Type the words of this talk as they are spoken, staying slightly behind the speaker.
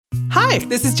Hi,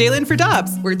 this is Jalen for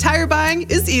Dobbs, where tire buying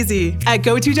is easy. At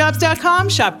GoToDobbs.com,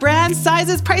 shop brands,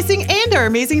 sizes, pricing, and our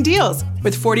amazing deals.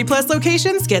 With 40-plus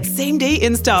locations, get same-day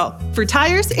install. For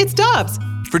tires, it's Dobbs.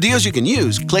 For deals you can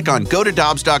use, click on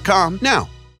GoToDobbs.com now.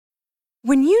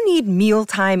 When you need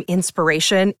mealtime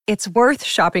inspiration, it's worth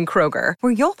shopping Kroger,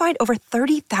 where you'll find over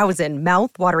 30,000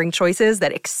 mouth-watering choices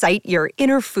that excite your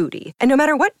inner foodie. And no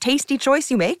matter what tasty choice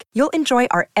you make, you'll enjoy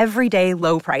our everyday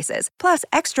low prices, plus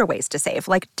extra ways to save,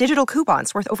 like digital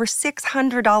coupons worth over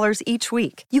 $600 each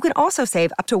week. You can also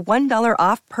save up to $1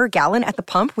 off per gallon at the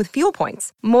pump with fuel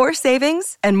points. More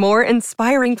savings and more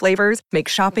inspiring flavors make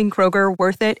shopping Kroger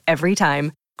worth it every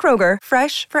time. Kroger,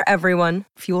 fresh for everyone.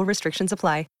 Fuel restrictions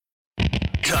apply.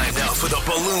 Time now for the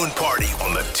balloon party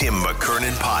on the Tim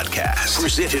McKernan podcast.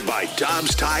 Presented by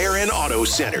Dobbs Tire and Auto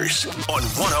Centers on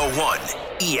 101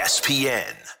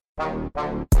 ESPN.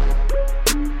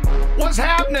 What's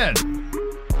happening?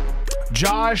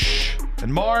 Josh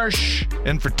and Marsh,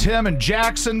 and for Tim and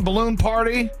Jackson, balloon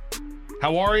party.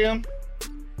 How are you?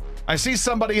 I see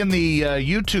somebody in the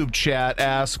YouTube chat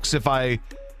asks if I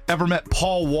ever met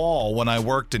Paul Wall when I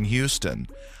worked in Houston.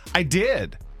 I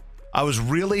did. I was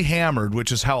really hammered,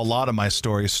 which is how a lot of my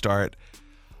stories start.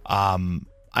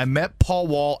 I met Paul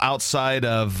Wall outside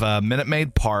of Minute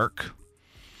Maid Park.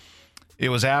 It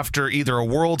was after either a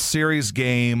World Series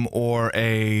game or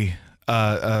a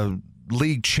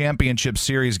League Championship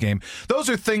Series game. Those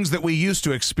are things that we used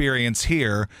to experience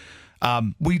here.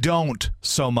 We don't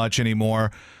so much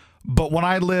anymore. But when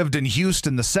I lived in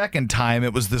Houston the second time,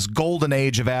 it was this golden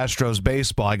age of Astros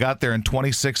baseball. I got there in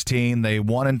 2016. They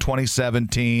won in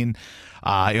 2017.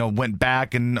 Went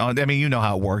back and, you know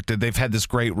how it worked. They've had this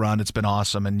great run. It's been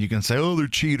awesome. And you can say, oh, they're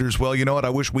cheaters. Well, you know what? I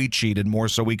wish we cheated more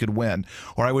so we could win.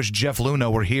 Or I wish Jeff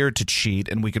Luna were here to cheat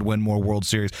and we could win more World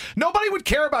Series. Nobody would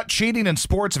care about cheating in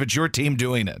sports if it's your team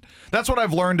doing it. That's what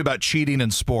I've learned about cheating in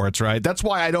sports, right? That's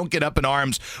why I don't get up in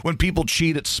arms when people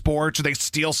cheat at sports or they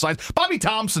steal signs. Bobby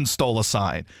Thompson stole a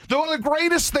sign. One of the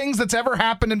greatest things that's ever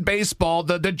happened in baseball,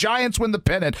 the Giants win the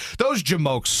pennant. Those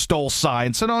jamokes stole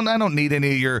signs. So I don't need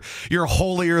any of your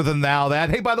holier than thou that.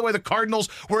 Hey, by the way, the Cardinals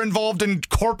were involved in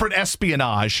corporate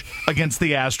espionage against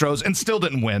the Astros and still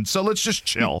didn't win. So let's just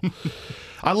chill.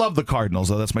 I love the Cardinals,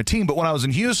 though. That's my team. But when I was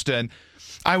in Houston,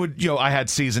 I had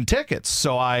season tickets,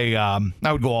 so I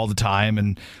would go all the time,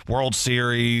 and World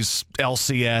Series,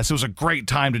 LCS. It was a great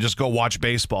time to just go watch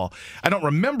baseball. I don't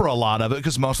remember a lot of it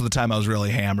because most of the time I was really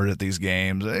hammered at these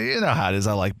games. You know how it is.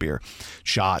 I like beer,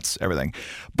 shots, everything.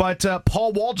 But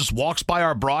Paul Wall just walks by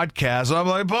our broadcast, and I'm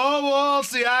like, Paul Wall, it's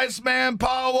the Iceman,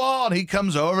 Paul Wall. And he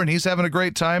comes over, and he's having a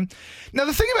great time. Now,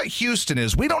 the thing about Houston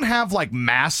is we don't have,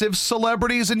 massive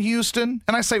celebrities in Houston.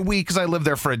 And I say we because I lived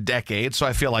there for a decade, so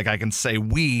I feel like I can say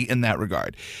we in that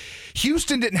regard.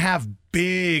 Houston didn't have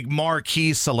big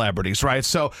marquee celebrities, right?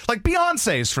 So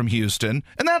Beyonce's from Houston,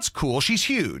 and that's cool. She's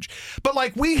huge.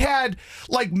 But we had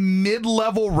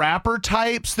mid-level rapper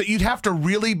types that you'd have to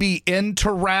really be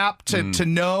into rap to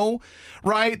know,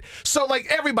 right? So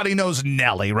everybody knows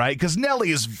Nelly, right? Because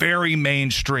Nelly is very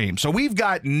mainstream. So we've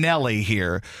got Nelly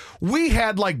here. We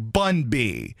had Bun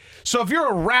B. So if you're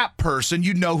a rap person,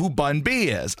 you know who Bun B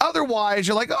is. Otherwise,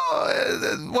 you're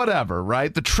whatever,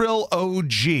 right? The Trill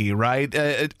OG, right?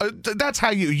 That's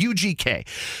how UGK.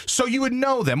 So you would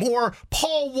know them. Or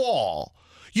Paul Wall.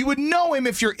 You would know him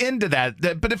if you're into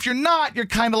that. But if you're not, you're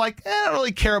kind of I don't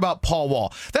really care about Paul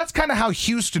Wall. That's kind of how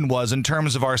Houston was in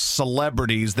terms of our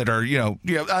celebrities that are,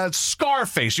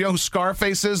 Scarface. You know who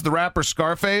Scarface is? The rapper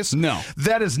Scarface? No.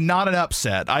 That is not an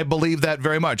upset. I believe that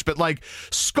very much. But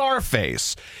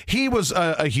Scarface, he was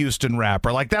a Houston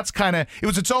rapper. That's kind of, it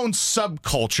was its own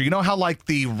subculture. You know how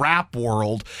the rap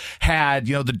world had,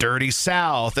 the Dirty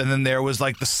South, and then there was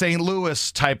the St.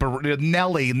 Louis type of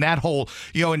Nelly and that whole,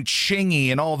 and Chingy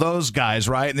and all those guys,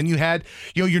 right? And then you had,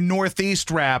 your Northeast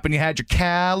rap, and you had your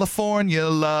California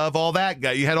love, all that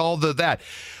guy. You had all that.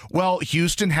 Well,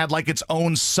 Houston had its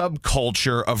own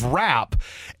subculture of rap,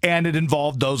 and it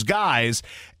involved those guys.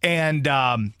 And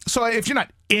so if you're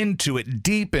not into it,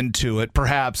 deep into it,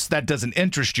 perhaps that doesn't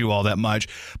interest you all that much.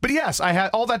 But yes, I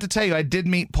had all that to tell you. I did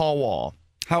meet Paul Wall.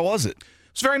 How was it?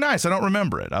 It's very nice. I don't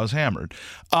remember it. I was hammered.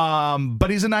 But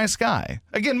he's a nice guy.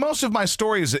 Again, most of my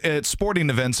stories at sporting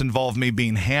events involve me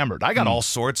being hammered. I got all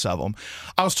sorts of them.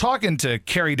 I was talking to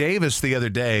Carrie Davis the other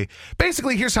day.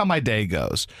 Basically, here's how my day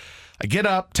goes. I get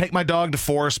up, take my dog to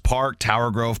Forest Park,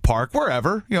 Tower Grove Park,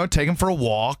 wherever, take him for a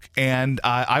walk, and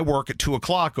I work at 2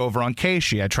 o'clock over on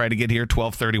Casey. I try to get here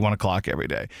 12:30, 1 o'clock every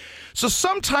day. So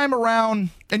sometime around,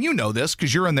 and you know this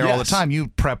because you're in there all the time, you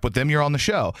prep with them, you're on the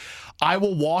show. I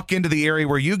will walk into the area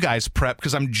where you guys prep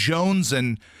because I'm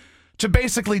jonesing to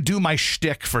basically do my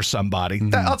shtick for somebody.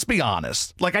 Let's be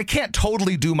honest. Like, I can't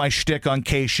totally do my shtick on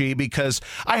Keishi because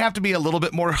I have to be a little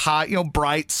bit more hot,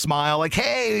 bright, smile, like,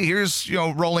 hey, here's,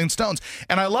 Rolling Stones.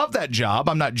 And I love that job.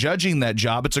 I'm not judging that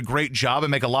job. It's a great job. I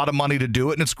make a lot of money to do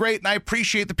it, and it's great, and I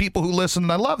appreciate the people who listen,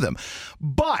 and I love them.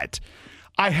 But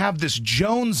I have this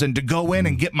jonesing to go in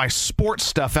and get my sports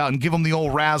stuff out and give them the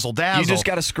old razzle-dazzle. You just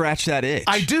got to scratch that itch.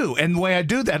 I do. And the way I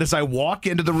do that is I walk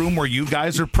into the room where you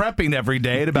guys are prepping every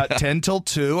day at about 10 till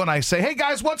 2, and I say, hey,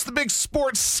 guys, what's the big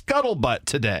sports scuttlebutt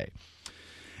today?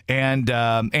 And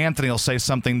Anthony will say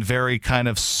something very kind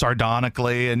of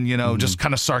sardonically and, just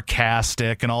kind of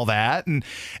sarcastic and all that. And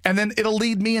then it'll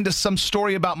lead me into some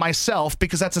story about myself,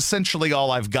 because that's essentially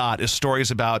all I've got is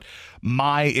stories about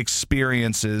my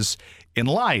experiences in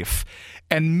life.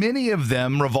 And many of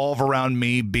them revolve around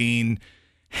me being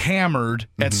hammered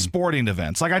at sporting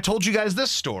events. Like I told you guys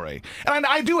this story. And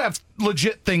I do have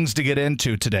legit things to get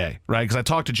into today, right? Because I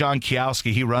talked to John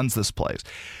Kiowski. He runs this place.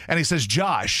 And he says,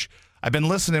 Josh, I've been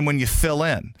listening when you fill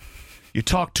in. You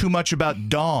talk too much about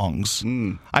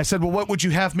dongs. I said, well, what would you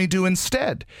have me do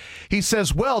instead? He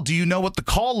says, well, do you know what the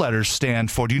call letters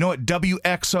stand for? Do you know what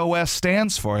WXOS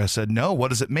stands for? I said, no, what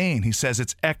does it mean? He says,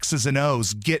 it's X's and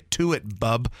O's. Get to it,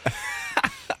 bub.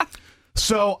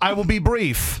 So I will be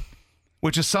brief,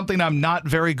 which is something I'm not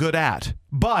very good at,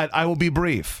 but I will be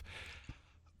brief.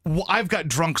 Well, I've got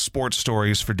drunk sports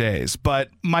stories for days,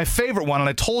 but my favorite one, and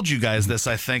I told you guys this,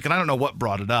 I think, and I don't know what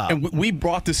brought it up. And we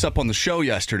brought this up on the show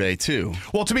yesterday, too.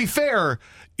 Well, to be fair,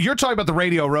 you're talking about the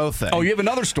Radio Row thing. Oh, you have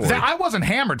another story. I wasn't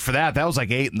hammered for that. That was like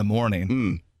 8 in the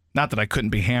morning. Not that I couldn't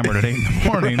be hammered at 8 in the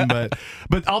morning,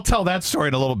 but I'll tell that story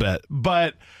in a little bit.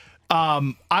 But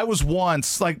I was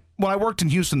once, like, when I worked in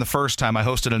Houston the first time, I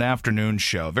hosted an afternoon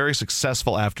show, a very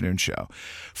successful afternoon show.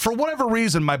 For whatever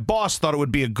reason, my boss thought it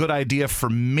would be a good idea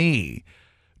for me,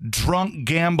 drunk,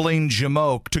 gambling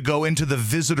Jamoke, to go into the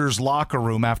visitors' locker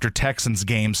room after Texans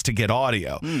games to get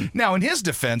audio. Now, in his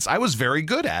defense, I was very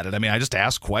good at it. I mean, I just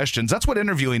asked questions. That's what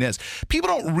interviewing is. People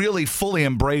don't really fully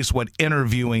embrace what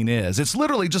interviewing is. It's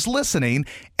literally just listening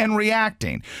and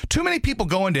reacting. Too many people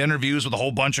go into interviews with a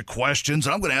whole bunch of questions,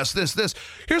 and I'm going to ask this.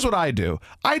 Here's what I do.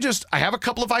 I have a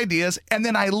couple of ideas, and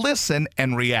then I listen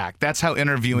and react. That's how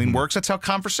interviewing works. That's how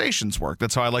conversations work.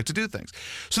 That's how I like to do things.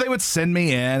 So they would send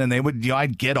me in, and they would,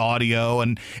 I'd get audio,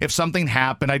 and if something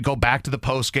happened, I'd go back to the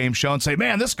post-game show and say,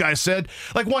 man, this guy said,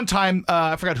 like one time,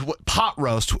 I forgot Pot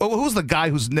Roast. Who's the guy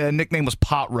whose nickname was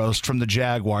Pot Roast from the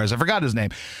Jaguars? I forgot his name,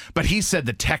 but he said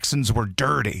the Texans were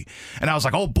dirty. And I was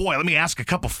like, oh boy, let me ask a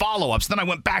couple follow-ups. Then I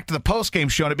went back to the post-game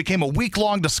show, and it became a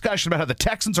week-long discussion about how the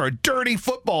Texans are a dirty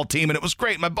football team, and it was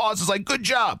great. My boss is like, good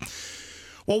job.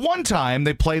 Well, one time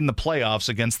they played in the playoffs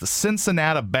against the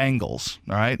Cincinnati Bengals,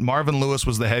 all right? Marvin Lewis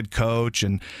was the head coach,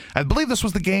 and I believe this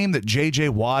was the game that J.J.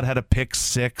 Watt had a pick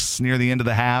 6 near the end of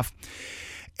the half.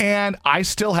 And I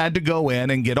still had to go in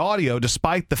and get audio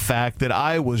despite the fact that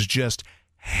I was just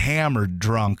hammered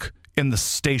drunk in the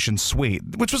station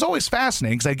suite, which was always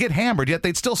fascinating because I'd get hammered, yet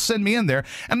they'd still send me in there,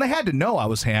 and they had to know I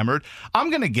was hammered.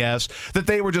 I'm going to guess that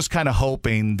they were just kind of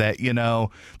hoping that,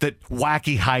 that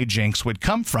wacky hijinks would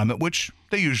come from it, which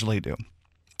they usually do.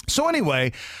 So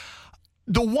anyway,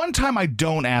 the one time I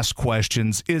don't ask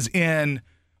questions is in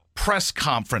press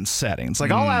conference settings.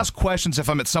 Like I'll ask questions if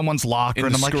I'm at someone's locker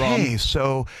and I'm like, hey,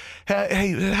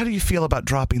 how do you feel about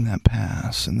dropping that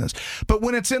pass and this? But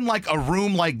when it's in like a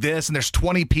room like this and there's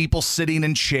 20 people sitting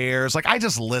in chairs, like I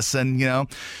just listen,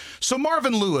 So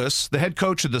Marvin Lewis, the head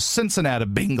coach of the Cincinnati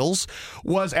Bengals,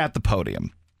 was at the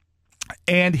podium.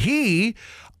 And he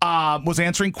was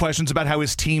answering questions about how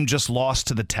his team just lost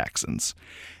to the Texans.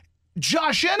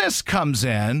 Josh Ennis comes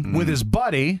in with his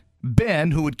buddy, Ben,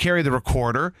 who would carry the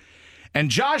recorder, and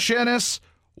Josh Ennis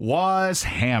was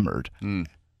hammered.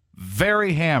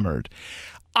 Very hammered.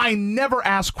 I never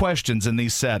ask questions in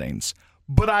these settings,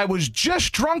 but I was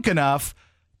just drunk enough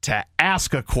to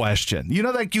ask a question.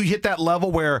 Like you hit that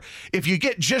level where if you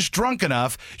get just drunk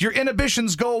enough, your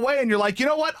inhibitions go away and you're like, you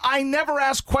know what? I never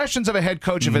ask questions of a head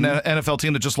coach of an NFL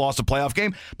team that just lost a playoff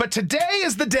game, but today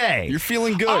is the day. You're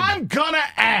feeling good. I'm gonna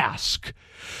ask.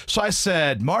 So I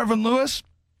said, Marvin Lewis,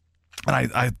 and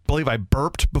I believe I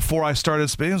burped before I started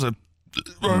speaking. So,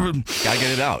 gotta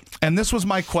get it out. And this was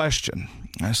my question.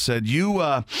 I said,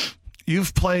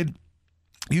 you've played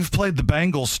the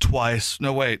Bengals twice.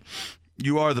 No, wait.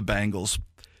 You are the Bengals.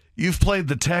 You've played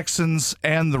the Texans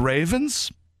and the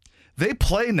Ravens. They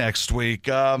play next week.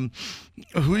 Who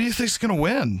do you think's going to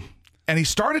win? And he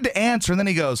started to answer, and then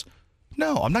he goes,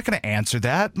 no, I'm not going to answer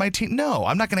that. My team, no,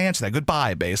 I'm not going to answer that.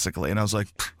 Goodbye, basically. And I was like,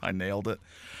 I nailed it.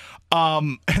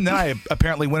 And then I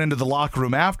apparently went into the locker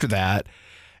room after that,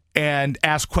 and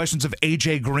ask questions of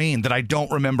AJ Green that I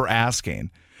don't remember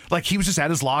asking. Like, he was just at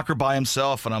his locker by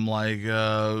himself, and I'm like,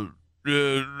 AJ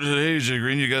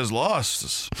Green, you guys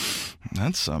lost.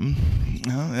 That's something.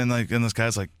 And this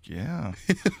guy's like, yeah.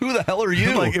 Who the hell are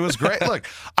you? Like, it was great. Look,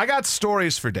 I got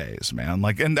stories for days, man.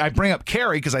 Like, and I bring up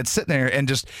Kerry because I'd sit there and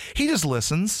he just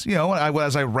listens,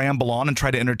 as I ramble on and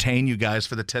try to entertain you guys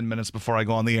for the 10 minutes before I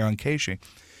go on the air on Casey.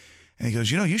 And he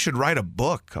goes, you should write a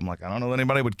book. I'm like, I don't know that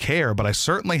anybody would care, but I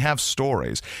certainly have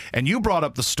stories. And you brought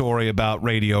up the story about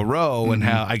Radio Row and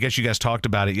how, I guess you guys talked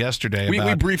about it yesterday.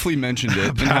 We briefly mentioned it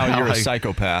and how you're a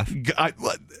psychopath.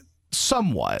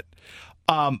 Somewhat.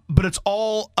 But it's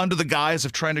all under the guise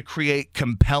of trying to create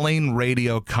compelling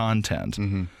radio content.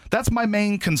 Mm-hmm. That's my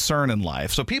main concern in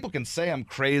life. So people can say I'm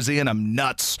crazy and I'm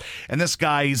nuts, and this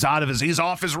guy, he's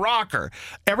off his rocker.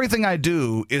 Everything I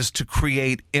do is to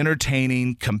create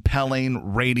entertaining,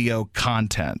 compelling radio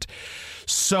content.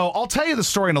 So I'll tell you the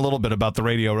story in a little bit about the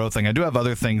Radio Row thing. I do have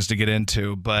other things to get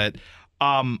into, but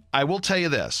I will tell you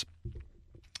this.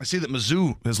 I see that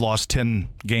Mizzou has lost 10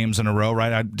 games in a row,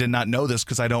 right? I did not know this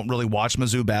because I don't really watch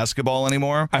Mizzou basketball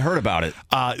anymore. I heard about it.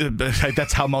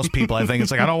 That's how most people, I think.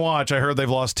 It's like, I don't watch. I heard they've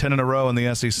lost 10 in a row in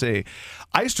the SEC.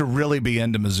 I used to really be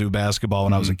into Mizzou basketball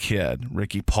when I was a kid.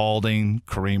 Ricky Paulding,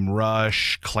 Kareem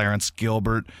Rush, Clarence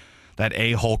Gilbert, that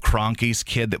a-hole Kroenkes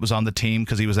kid that was on the team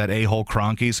because he was that a-hole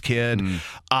Kroenkes kid.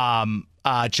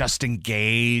 Justin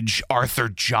Gage, Arthur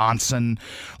Johnson.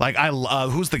 Like,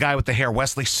 who's the guy with the hair?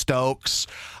 Wesley Stokes.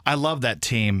 I love that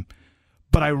team.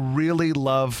 But I really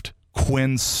loved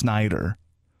Quinn Snyder.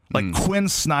 Like, Quinn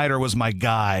Snyder was my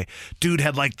guy. Dude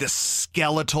had like this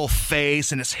skeletal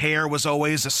face and his hair was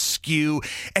always askew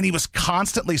and he was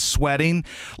constantly sweating.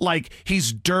 Like,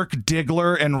 he's Dirk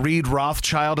Diggler and Reed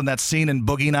Rothschild in that scene in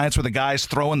Boogie Nights where the guy's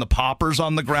throwing the poppers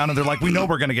on the ground and they're like, we know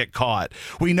we're going to get caught.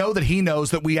 We know that he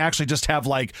knows that we actually just have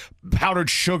like powdered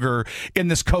sugar in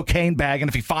this cocaine bag, and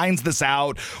if he finds this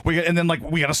out, we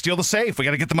got to steal the safe. We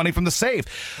got to get the money from the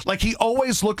safe. Like, he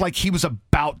always looked like he was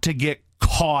about to get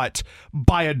caught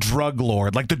by a drug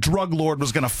lord. Like, the drug lord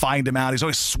was going to find him out. He's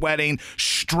always sweating,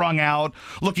 strung out,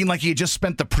 looking like he had just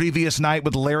spent the previous night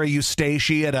with Larry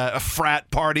Eustache at a frat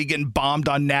party, getting bombed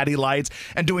on Natty Lights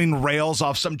and doing rails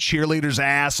off some cheerleader's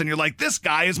ass. And you're like, this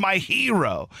guy is my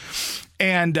hero.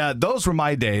 And those were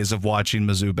my days of watching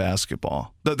Mizzou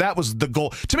basketball. That was the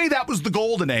goal. To me, that was the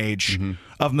golden age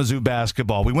of Mizzou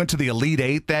basketball. We went to the Elite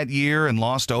Eight that year and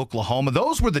lost to Oklahoma.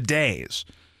 Those were the days.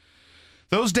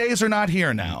 Those days are not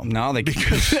here now. No,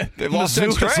 because they've lost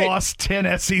Mizzou has lost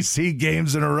 10 SEC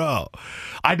games in a row.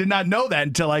 I did not know that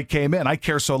until I came in. I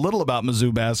care so little about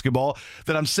Mizzou basketball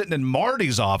that I'm sitting in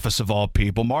Marty's office of all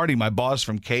people. Marty, my boss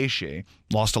from Casey,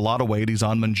 lost a lot of weight. He's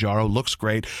on Manjaro. Looks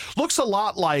great. Looks a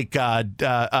lot like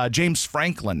James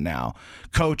Franklin now,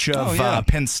 coach of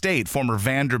Penn State, former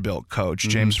Vanderbilt coach,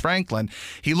 James Franklin.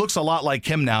 He looks a lot like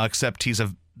him now, except he's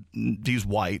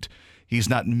white. He's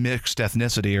not mixed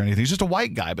ethnicity or anything. He's just a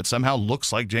white guy, but somehow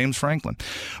looks like James Franklin.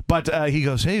 But he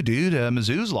goes, hey, dude,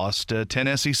 Mizzou's lost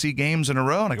 10 SEC games in a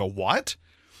row. And I go, what?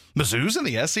 Mizzou's in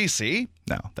the SEC?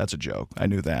 No, that's a joke. I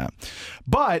knew that.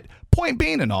 But point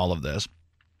being in all of this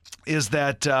is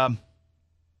that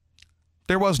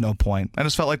there was no point. I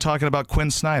just felt like talking about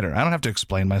Quinn Snyder. I don't have to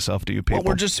explain myself to you people.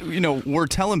 Well, we're just, we're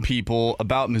telling people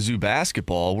about Mizzou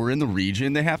basketball. We're in the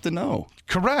region. They have to know.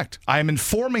 Correct. I am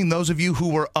informing those of you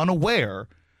who were unaware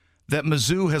that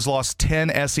Mizzou has lost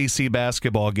 10 SEC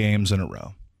basketball games in a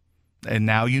row. And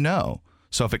now you know.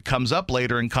 So if it comes up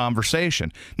later in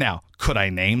conversation. Now, could I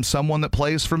name someone that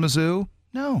plays for Mizzou?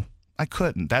 No, I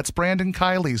couldn't. That's Brandon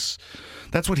Kiley's.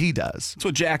 That's what he does. That's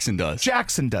what Jackson does.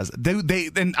 Jackson does.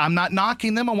 And I'm not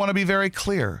knocking them. I want to be very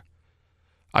clear.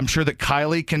 I'm sure that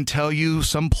Kiley can tell you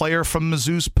some player from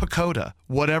Mizzou's Pacoda,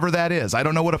 whatever that is. I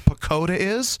don't know what a Pacoda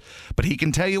is, but he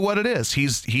can tell you what it is.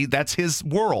 That's his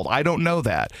world. I don't know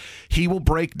that. He will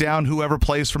break down whoever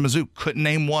plays for Mizzou. Couldn't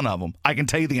name one of them. I can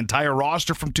tell you the entire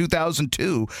roster from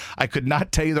 2002. I could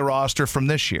not tell you the roster from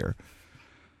this year.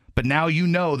 But now you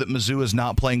know that Mizzou is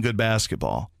not playing good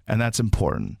basketball, and that's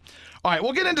important. All right,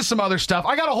 we'll get into some other stuff.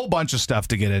 I got a whole bunch of stuff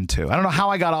to get into. I don't know how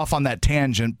I got off on that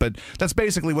tangent, but that's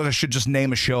basically what I should just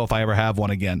name a show if I ever have one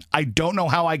again. I don't know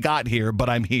how I got here, but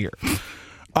I'm here.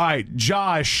 All right,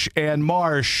 Josh and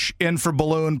Marsh in for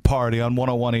Balloon Party on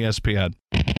 101 ESPN.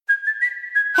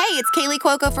 Hey, it's Kaylee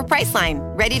Cuoco for Priceline.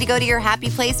 Ready to go to your happy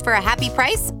place for a happy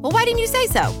price? Well, why didn't you say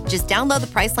so? Just download the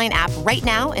Priceline app right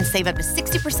now and save up to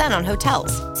 60% on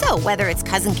hotels. So whether it's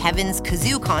Cousin Kevin's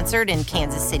Kazoo Concert in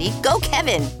Kansas City, go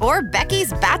Kevin, or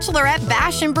Becky's Bachelorette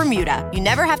Bash in Bermuda, you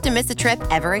never have to miss a trip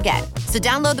ever again. So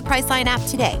download the Priceline app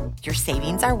today. Your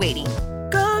savings are waiting.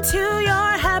 Go Go to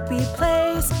your happy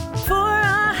place for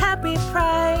a happy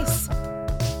price.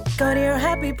 Go to your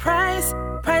happy price,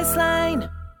 Priceline.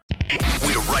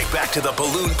 We're right back to the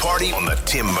balloon party on the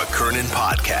Tim McKernan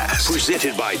podcast.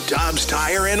 Presented by Dobbs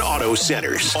Tire and Auto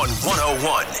Centers on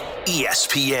 101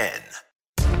 ESPN.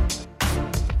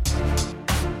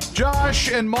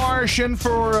 Josh and Marsh in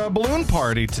for a balloon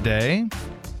party today.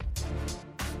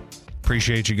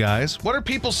 Appreciate you guys. What are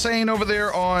people saying over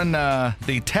there on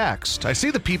the text? I see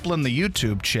the people in the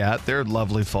YouTube chat. They're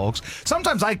lovely folks.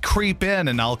 Sometimes I creep in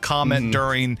and I'll comment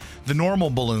during the normal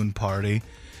balloon party.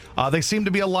 They seem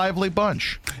to be a lively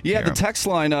bunch. Yeah, here. the text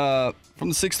line from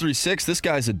the 636, this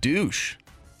guy's a douche.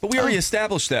 But we already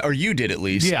established that, or you did at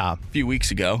least. Yeah. A few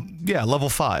weeks ago. Yeah, level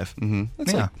 5.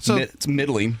 That's yeah. So it's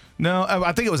middling. No,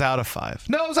 I think it was out of 5.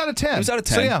 No, it was out of 10. It was out of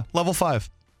 10. So yeah, level 5.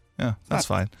 Yeah, that's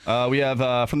fine. We have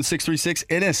from the 636,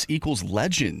 Ennis equals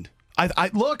legend. I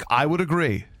would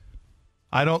agree.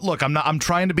 I'm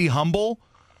trying to be humble,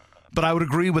 but I would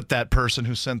agree with that person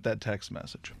who sent that text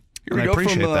message. Here we go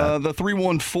from the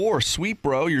 314. Sweet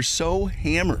bro, you're so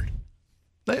hammered.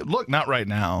 Look, not right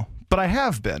now, but I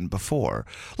have been before.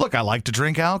 Look, I like to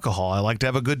drink alcohol. I like to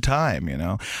have a good time, you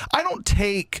know. I don't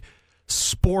take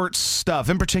sports stuff,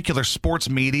 in particular sports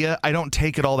media, I don't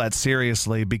take it all that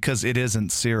seriously because it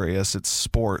isn't serious. It's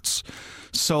sports.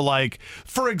 So, like,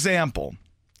 for example,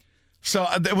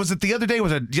 was it the other day?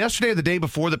 Was it yesterday or the day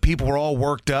before that people were all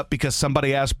worked up because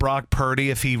somebody asked Brock Purdy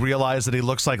if he realized that he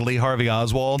looks like Lee Harvey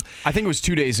Oswald? I think it was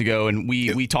 2 days ago, and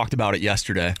we talked about it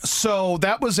yesterday. So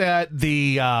that was at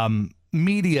the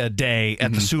media day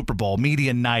at the Super Bowl,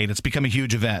 media night. It's become a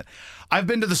huge event. I've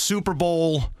been to the Super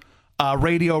Bowl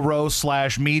Radio Row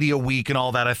 / Media Week and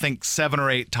all that, I think 7 or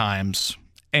 8 times,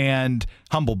 and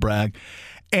humble brag.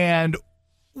 And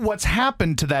what's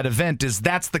happened to that event is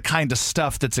that's the kind of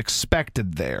stuff that's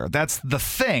expected there. That's the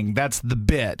thing. That's the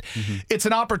bit. It's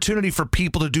an opportunity for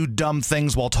people to do dumb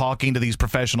things while talking to these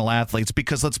professional athletes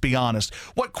because, let's be honest,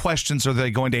 what questions are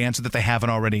they going to answer that they haven't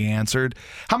already answered?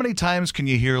 How many times can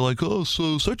you hear like, oh,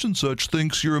 so such and such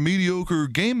thinks you're a mediocre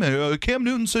game manager. Cam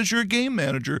Newton says you're a game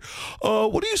manager.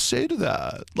 What do you say to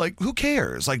that? Like, who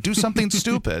cares? Like, do something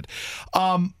stupid.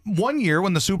 One year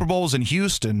when the Super Bowl was in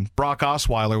Houston, Brock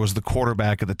Osweiler was the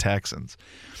quarterback of the Texans.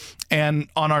 And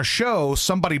on our show,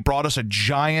 somebody brought us a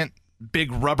giant, big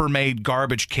Rubbermaid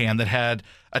garbage can that had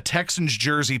a Texans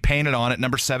jersey painted on it,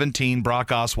 number 17, Brock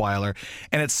Osweiler,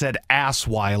 and it said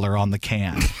Assweiler on the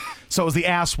can. So it was the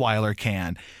Assweiler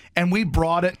can. And we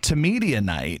brought it to media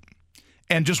night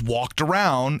and just walked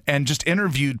around and just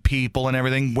interviewed people and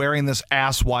everything wearing this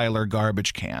Assweiler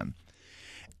garbage can.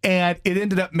 And it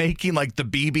ended up making like the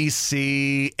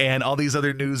BBC and all these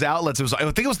other news outlets. I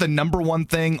think it was the number one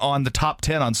thing on the top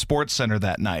 10 on SportsCenter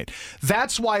that night.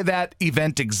 That's why that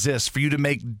event exists, for you to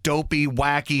make dopey,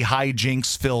 wacky,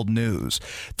 hijinks-filled news.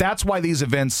 That's why these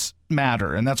events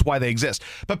matter, and that's why they exist.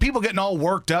 But people getting all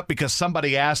worked up because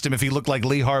somebody asked him if he looked like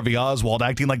Lee Harvey Oswald,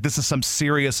 acting like this is some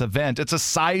serious event. It's a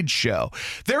sideshow.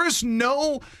 There is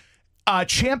no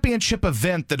championship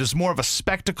event that is more of a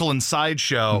spectacle and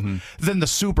sideshow than the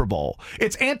Super Bowl.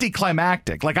 It's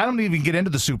anticlimactic. Like, I don't even get into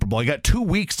the Super Bowl. You got 2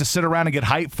 weeks to sit around and get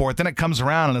hyped for it. Then it comes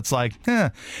around and it's like,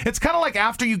 It's kind of like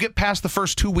after you get past the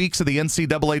first 2 weeks of the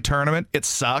NCAA tournament, it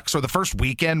sucks. Or the first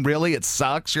weekend, really, it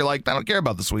sucks. You're like, I don't care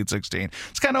about the Sweet 16.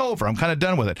 It's kind of over. I'm kind of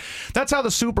done with it. That's how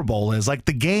the Super Bowl is. Like,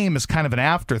 the game is kind of an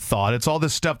afterthought. It's all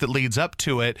this stuff that leads up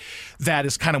to it that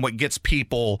is kind of what gets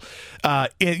people,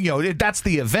 that's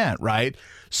the event, right?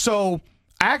 So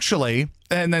actually,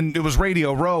 and then it was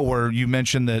Radio Row where you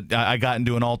mentioned that I got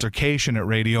into an altercation at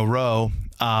Radio Row.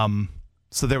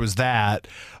 So there was that.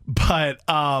 But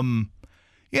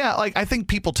yeah, like, I think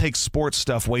people take sports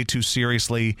stuff way too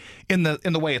seriously in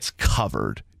the way it's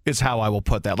covered. Is how I will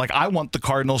put that. Like, I want the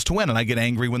Cardinals to win, and I get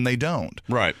angry when they don't.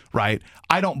 Right.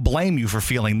 I don't blame you for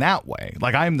feeling that way.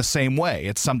 Like, I'm the same way.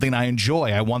 It's something I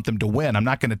enjoy. I want them to win. I'm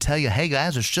not going to tell you, hey,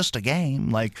 guys, it's just a game.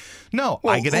 Like, no,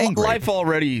 I get angry. Life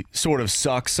already sort of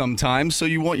sucks sometimes, so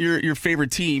you want your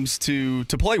favorite teams to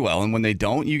play well, and when they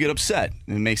don't, you get upset,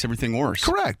 and it makes everything worse.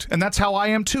 Correct. And that's how I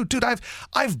am, too. Dude,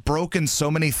 I've broken so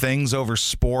many things over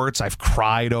sports. I've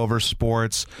cried over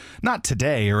sports. Not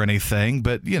today or anything,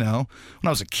 but, when I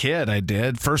was a kid, I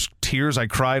did. First tears I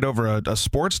cried over a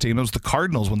sports team. It was the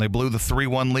Cardinals when they blew the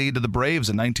 3-1 lead to the Braves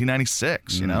in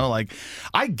 1996. Like,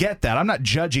 I get that. I'm not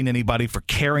judging anybody for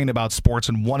caring about sports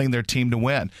and wanting their team to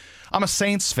win. I'm a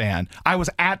Saints fan. I was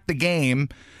at the game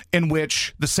in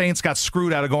which the Saints got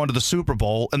screwed out of going to the Super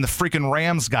Bowl and the freaking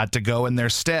Rams got to go in their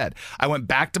stead. I went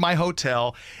back to my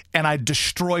hotel and I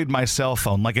destroyed my cell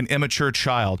phone like an immature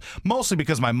child, mostly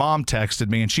because my mom texted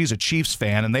me and she's a Chiefs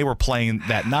fan and they were playing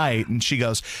that night. And she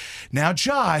goes, "Now,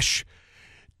 Josh,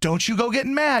 don't you go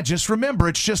getting mad. Just remember,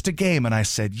 it's just a game." And I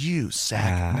said, "You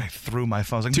sack." And I threw my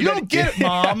phone. I was like, "You don't get it,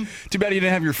 Mom." Too bad you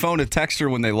didn't have your phone to text her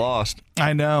when they lost.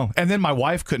 I know. And then my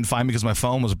wife couldn't find me because my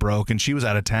phone was broke and she was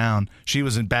out of town. She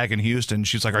was back in Houston.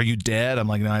 She's like, "Are you dead?" I'm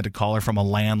like, "No, I had to call her from a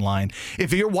landline."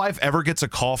 If your wife ever gets a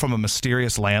call from a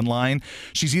mysterious landline,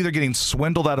 she's either getting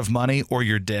swindled out of money or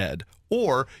you're dead.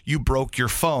 Or you broke your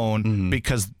phone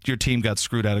because your team got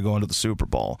screwed out of going to the Super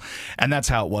Bowl. And that's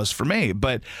how it was for me.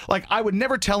 But like, I would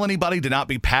never tell anybody to not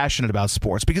be passionate about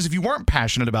sports, because if you weren't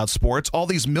passionate about sports, all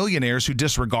these millionaires who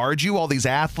disregard you, all these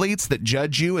athletes that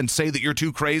judge you and say that you're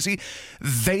too crazy,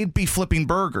 they'd be flipping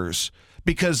burgers.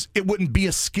 Because it wouldn't be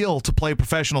a skill to play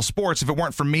professional sports if it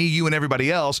weren't for me, you, and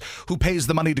everybody else who pays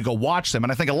the money to go watch them.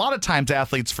 And I think a lot of times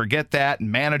athletes forget that,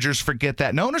 and managers forget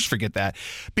that, and owners forget that.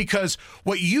 Because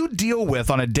what you deal with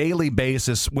on a daily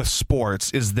basis with sports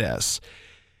is this.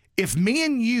 If me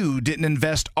and you didn't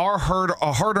invest our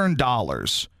hard-earned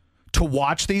dollars to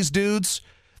watch these dudes,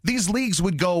 these leagues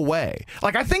would go away.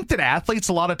 Like, I think that athletes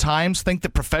a lot of times think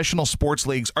that professional sports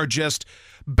leagues are just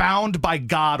bound by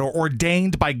God or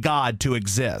ordained by God to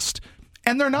exist.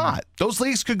 And they're not. Those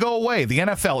leagues could go away. The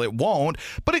NFL, it won't,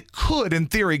 but it could, in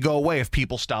theory, go away if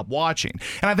people stop watching.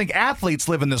 And I think athletes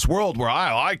live in this world where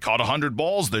I caught 100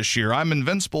 balls this year. I'm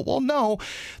invincible. Well, no.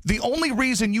 The only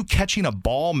reason you catching a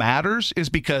ball matters is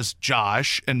because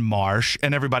Josh and Marsh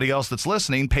and everybody else that's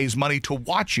listening pays money to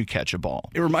watch you catch a ball.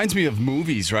 It reminds me of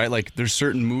movies, right? Like, there's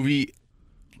certain movie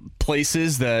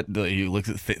places that you look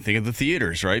at. Think of the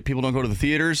theaters, right? People don't go to the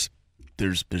theaters.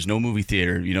 There's no movie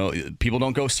theater. You know, people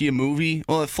don't go see a movie.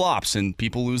 Well, it flops and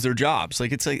people lose their jobs.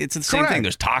 Like it's the same thing.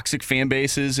 There's toxic fan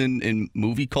bases in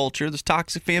movie culture. There's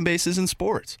toxic fan bases in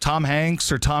sports. Tom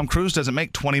Hanks or Tom Cruise doesn't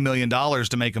make $20 million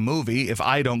to make a movie if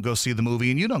I don't go see the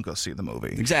movie and you don't go see the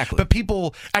movie. Exactly. But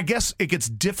people, I guess it gets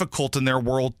difficult in their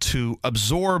world to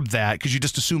absorb that because you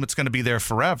just assume it's going to be there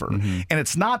forever. And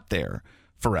it's not there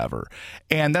forever.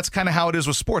 And that's kind of how it is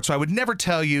with sports. So I would never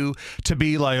tell you to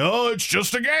be like, "Oh, it's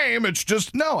just a game. It's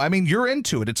just," no, I mean, you're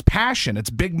into it. It's passion.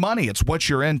 It's big money. It's what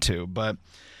you're into. But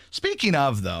speaking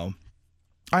of, though,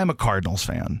 I'm a Cardinals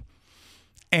fan.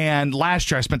 And last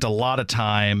year I spent a lot of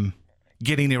time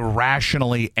getting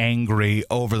irrationally angry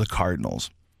over the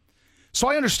Cardinals. So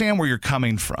I understand where you're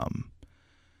coming from.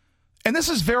 And this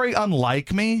is very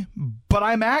unlike me, but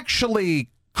I'm actually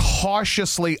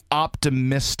cautiously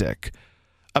optimistic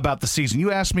about the season.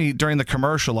 You asked me during the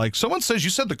commercial, like, someone says you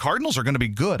said the Cardinals are going to be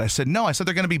good. I said, no, I said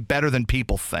they're going to be better than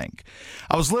people think.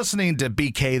 I was listening to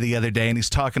BK the other day, and he's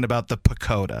talking about the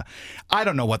Pacoda. I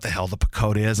don't know what the hell the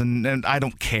Pacoda is, and I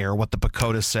don't care what the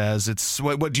Pacoda says. It's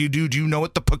what do you do? Do you know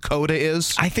what the Pacoda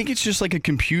is? I think it's just like a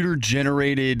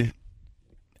computer-generated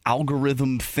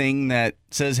algorithm thing that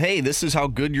says, hey, this is how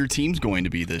good your team's going to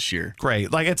be this year.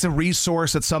 Great. Like, it's a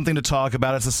resource. It's something to talk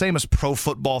about. It's the same as Pro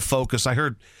Football Focus. I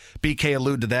heard BK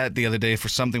allude to that the other day for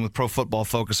something with Pro Football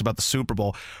Focus about the Super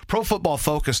Bowl. Pro Football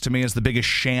Focus, to me, is the biggest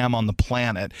sham on the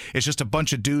planet. It's just a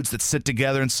bunch of dudes that sit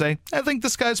together and say, I think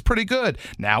this guy's pretty good.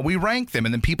 Now we rank them,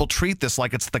 and then people treat this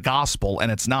like it's the gospel, and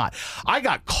it's not. I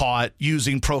got caught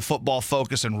using Pro Football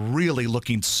Focus and really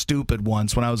looking stupid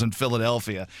once when I was in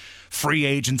Philadelphia. Free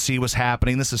agency was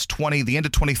happening. This is the end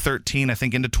of 2013, I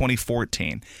think into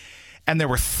 2014. And there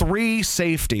were 3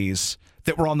 safeties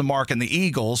that were on the market, and the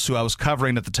Eagles, who I was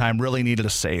covering at the time, really needed a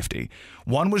safety.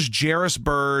 One was Jarris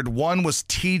Byrd, one was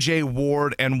TJ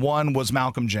Ward, and one was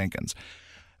Malcolm Jenkins.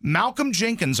 Malcolm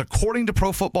Jenkins, according to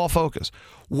Pro Football Focus,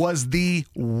 was the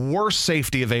worst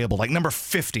safety available, like number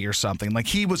 50 or something. Like,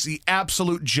 he was the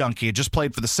absolute junk. He had just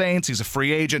played for the Saints. He's a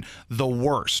free agent. The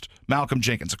worst. Malcolm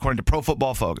Jenkins, according to Pro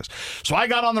Football Focus. So I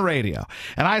got on the radio,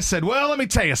 and I said, well, let me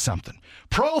tell you something.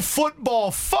 Pro Football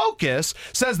Focus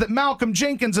says that Malcolm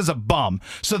Jenkins is a bum.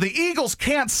 So the Eagles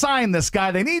can't sign this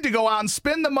guy. They need to go out and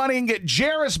spend the money and get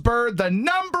Jarris Byrd, the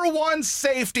number 1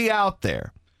 safety out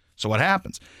there. So what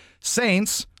happens?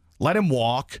 Saints let him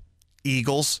walk.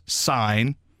 Eagles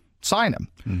sign him.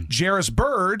 Jarris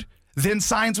Byrd then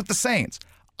signs with the Saints.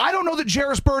 I don't know that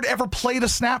Jarris Byrd ever played a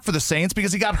snap for the Saints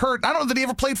because he got hurt. I don't know that he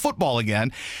ever played football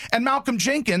again. And Malcolm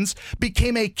Jenkins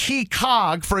became a key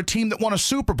cog for a team that won a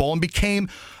Super Bowl and became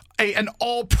an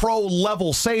all-pro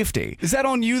level safety. Is that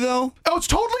on you, though? Oh, it's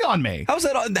totally on me. How's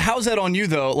that on you,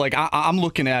 though? Like, I'm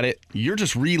looking at it. You're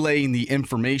just relaying the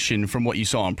information from what you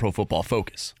saw on Pro Football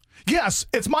Focus. Yes,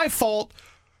 it's my fault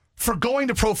for going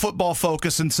to Pro Football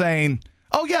Focus and saying,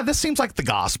 oh, yeah, this seems like the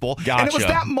gospel. Gotcha. And it was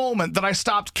that moment that I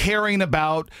stopped caring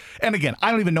about, and again,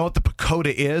 I don't even know what the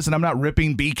Pagoda is, and I'm not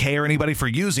ripping BK or anybody for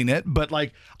using it, but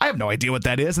like, I have no idea what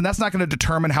that is, and that's not going to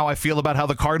determine how I feel about how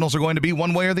the Cardinals are going to be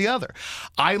one way or the other.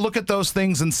 I look at those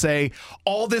things and say,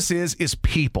 all this is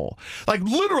people. Like,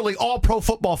 literally, all Pro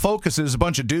Football Focus is a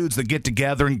bunch of dudes that get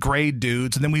together and grade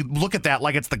dudes, and then we look at that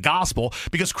like it's the gospel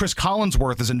because Chris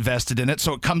Collinsworth is invested in it,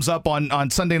 so it comes up on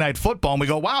Sunday Night Football, and we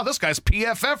go, wow, this guy's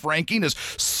PFF ranking is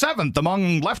 7th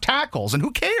among left tackles, and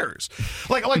who cares?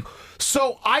 Like,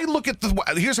 so I look at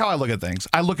here's how I look at things.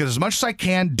 I look at as much as I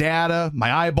can, data,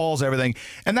 my eyeballs, everything,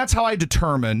 and that's how I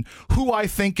determine who I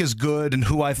think is good and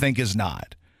who I think is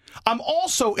not. I'm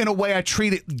also, in a way, I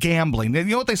treat it gambling. You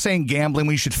know what they say in gambling?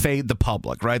 We should fade the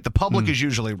public, right? The public is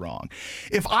usually wrong.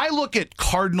 If I look at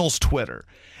Cardinals Twitter,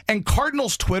 and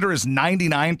Cardinals Twitter is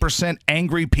 99%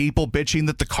 angry people bitching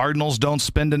that the Cardinals don't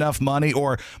spend enough money,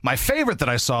 or my favorite that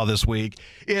I saw this week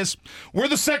is, we're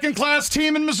the second-class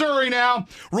team in Missouri now.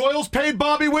 Royals paid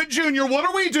Bobby Witt Jr. What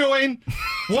are we doing?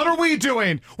 What are we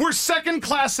doing? We're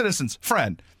second-class citizens.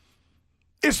 Friend,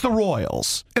 it's the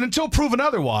Royals. And until proven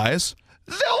otherwise,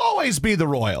 they'll always be the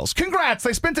Royals. Congrats.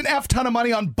 They spent an F ton of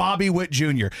money on Bobby Witt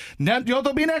Jr. Now, you know what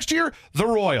they'll be next year? The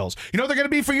Royals. You know what they're going to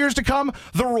be for years to come?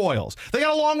 The Royals. They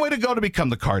got a long way to go to become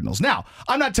the Cardinals. Now,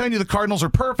 I'm not telling you the Cardinals are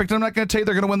perfect, and I'm not going to tell you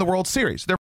they're going to win the World Series.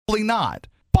 They're probably not.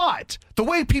 But the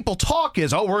way people talk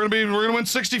is, oh, we're going to win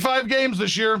 65 games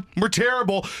this year. We're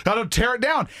terrible. Got to tear it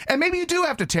down. And maybe you do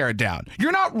have to tear it down.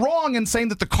 You're not wrong in saying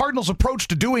that the Cardinals' approach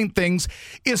to doing things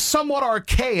is somewhat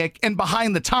archaic and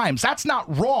behind the times. That's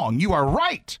not wrong. You are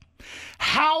right.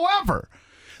 However,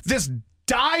 this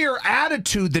dire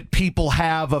attitude that people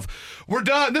have of, we're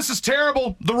done, this is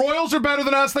terrible, the Royals are better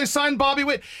than us, they signed Bobby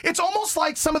Witt. It's almost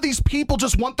like some of these people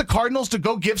just want the Cardinals to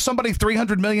go give somebody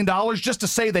 $300 million just to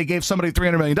say they gave somebody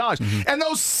 $300 million. Mm-hmm. And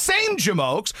those same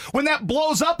jamokes, when that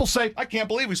blows up, will say, I can't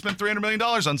believe we spent $300 million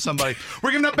on somebody.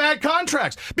 We're giving up bad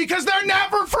contracts because they're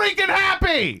never freaking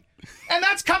happy. And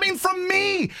that's coming from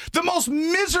me, the most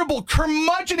miserable,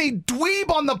 curmudgeon-y dweeb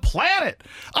on the planet.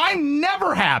 I'm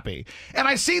never happy. And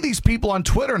I see these people on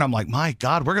Twitter, and I'm like, my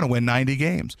God, we're going to win 90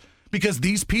 games. Because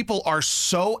these people are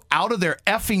so out of their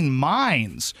effing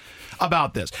minds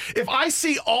about this. If I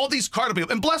see all these Cardinal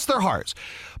people, and bless their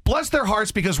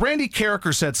hearts because Randy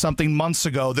Carricker said something months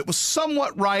ago that was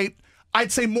somewhat right,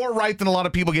 I'd say more right than a lot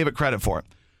of people gave it credit for.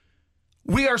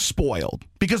 We are spoiled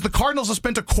because the Cardinals have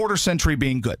spent a quarter century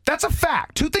being good. That's a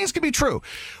fact. Two things can be true.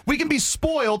 We can be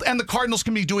spoiled and the Cardinals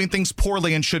can be doing things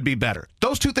poorly and should be better.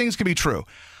 Those two things can be true.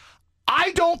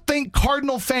 I don't think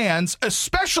Cardinal fans,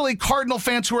 especially Cardinal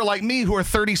fans who are like me, who are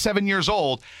 37 years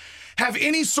old, have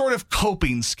any sort of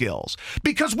coping skills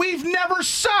because we've never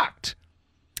sucked.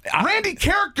 Randy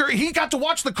Carricker, he got to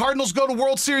watch the Cardinals go to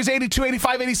World Series 82,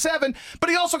 85, 87, but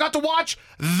he also got to watch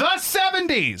the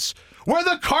 70s. Where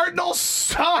the Cardinals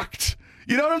sucked.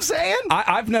 You know what I'm saying?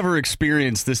 I've never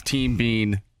experienced this team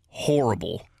being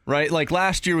horrible, right? Like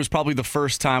last year was probably the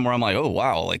first time where I'm like, oh,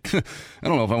 wow, like, I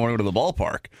don't know if I want to go to the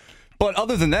ballpark. But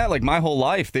other than that, like my whole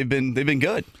life, they've been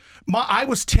good. I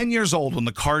was 10 years old when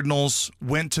the Cardinals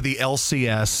went to the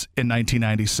LCS in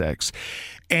 1996.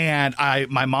 And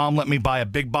my mom let me buy a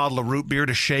big bottle of root beer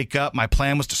to shake up. My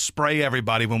plan was to spray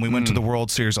everybody when we went to the World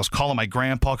Series. I was calling my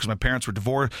grandpa because my parents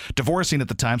were divorcing at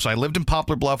the time. So I lived in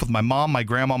Poplar Bluff with my mom, my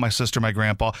grandma, my sister, my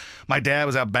grandpa. My dad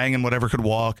was out banging whatever could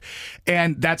walk.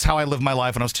 And that's how I lived my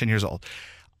life when I was 10 years old.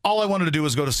 All I wanted to do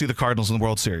was go to see the Cardinals in the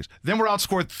World Series. Then we're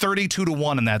outscored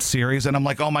 32-1 in that series, and I'm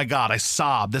like, oh my God, I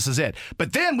sobbed. This is it.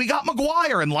 But then we got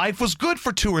McGuire, and life was good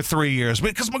for 2 or 3 years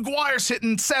because McGuire's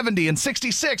hitting 70 and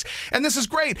 66, and this is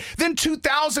great. Then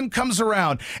 2000 comes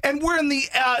around, and we're in the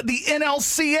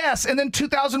NLCS, and then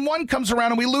 2001 comes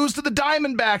around, and we lose to the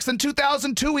Diamondbacks. Then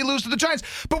 2002, we lose to the Giants.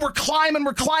 But we're climbing,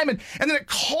 and then it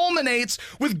culminates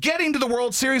with getting to the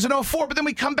World Series in 04, but then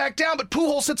we come back down, but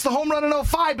Pujols hits the home run in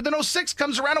 05, but then 06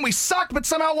 comes around, and we sucked, but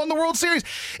somehow won the World Series.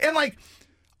 And like,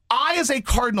 I, as a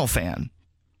Cardinal fan,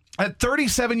 at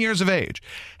 37 years of age,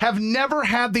 have never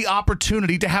had the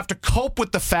opportunity to have to cope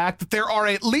with the fact that there are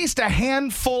at least a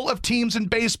handful of teams in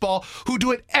baseball who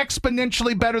do it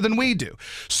exponentially better than we do.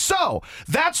 So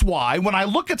that's why when I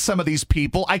look at some of these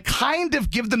people, I kind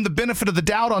of give them the benefit of the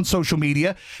doubt on social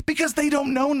media because they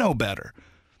don't know no better.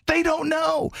 They don't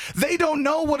know. They don't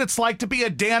know what it's like to be a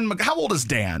Dan. How old is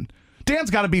Dan?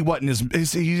 Dan's got to be what, he's in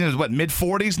his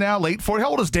mid-40s now, late 40s? How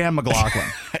old is Dan McLaughlin?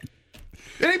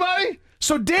 Anybody?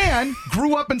 So Dan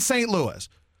grew up in St. Louis.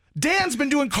 Dan's been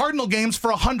doing Cardinal games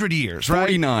for 100 years, right?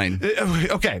 49.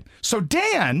 Okay, so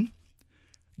Dan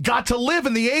got to live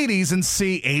in the 80s and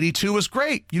see 82 was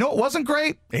great. You know, it wasn't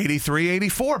great. 83,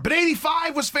 84. But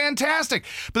 85 was fantastic.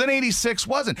 But then 86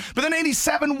 wasn't. But then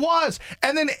 87 was.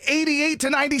 And then 88 to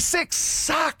 96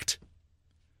 sucked.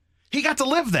 He got to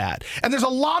live that. And there's a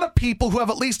lot of people who have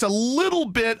at least a little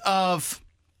bit of,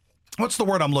 what's the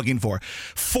word I'm looking for?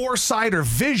 Foresight or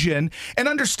vision, and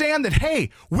understand that,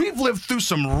 hey, we've lived through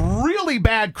some really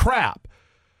bad crap.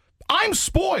 I'm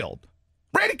spoiled.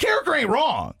 Randy Carricker ain't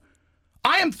wrong.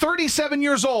 I am 37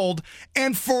 years old,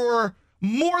 and for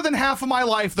more than half of my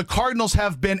life, the Cardinals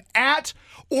have been at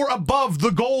or above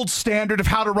the gold standard of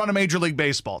how to run a Major League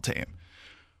Baseball team.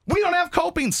 We don't have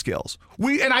coping skills.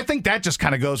 And I think that just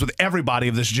kind of goes with everybody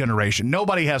of this generation.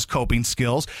 Nobody has coping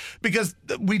skills because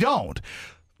we don't.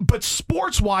 But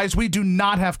sports-wise, we do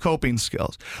not have coping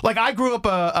skills. Like, I grew up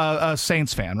a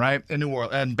Saints fan, right, in New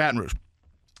Orleans and Baton Rouge.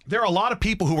 There are a lot of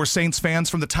people who were Saints fans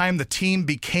from the time the team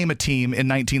became a team in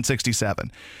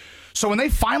 1967. So when they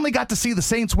finally got to see the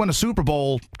Saints win a Super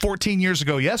Bowl 14 years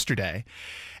ago yesterday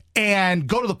and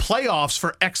go to the playoffs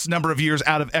for X number of years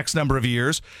out of X number of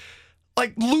years,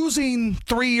 like, losing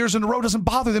 3 years in a row doesn't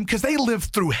bother them because they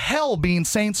lived through hell being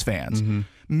Saints fans. Mm-hmm.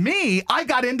 Me, I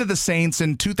got into the Saints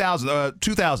in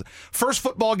 2000. First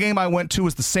football game I went to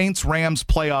was the Saints-Rams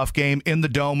playoff game in the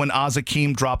Dome when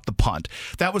Akeem dropped the punt.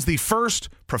 That was the first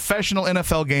professional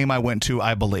NFL game I went to,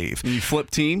 I believe. And you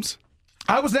flipped teams?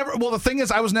 The thing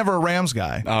is, I was never a Rams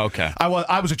guy. Oh, okay. I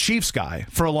was a Chiefs guy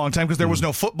for a long time because there was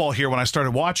no football here when I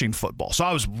started watching football. So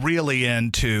I was really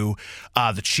into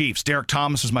the Chiefs. Derek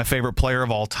Thomas is my favorite player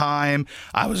of all time.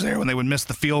 I was there when they would miss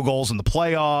the field goals in the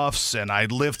playoffs, and I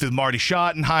lived through Marty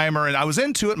Schottenheimer, and I was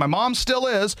into it. My mom still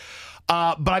is.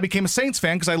 But I became a Saints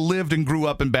fan because I lived and grew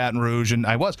up in Baton Rouge, and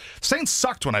I was. Saints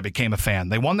sucked when I became a fan.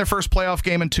 They won their first playoff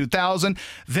game in 2000.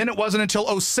 Then it wasn't until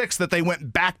 2006 that they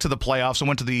went back to the playoffs and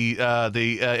went to the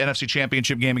NFC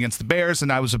Championship game against the Bears,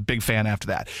 and I was a big fan after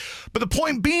that. But the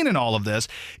point being in all of this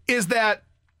is that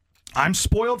I'm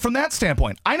spoiled from that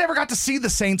standpoint. I never got to see the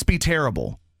Saints be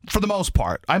terrible, for the most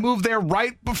part. I moved there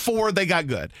right before they got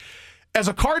good. As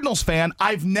a Cardinals fan,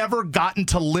 I've never gotten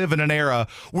to live in an era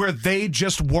where they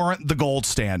just weren't the gold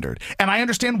standard. And I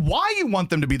understand why you want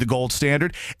them to be the gold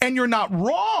standard, and you're not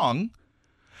wrong.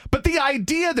 But the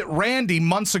idea that Randy,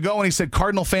 months ago, when he said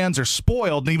Cardinal fans are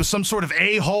spoiled, and he was some sort of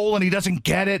a-hole, and he doesn't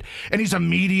get it, and he's a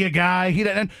media guy,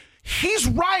 he's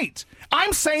right.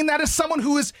 I'm saying that as someone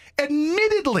who is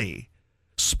admittedly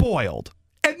spoiled.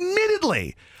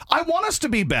 Admittedly. I want us to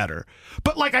be better.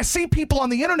 But, like, I see people on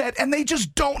the internet, and they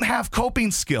just don't have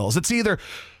coping skills. It's either,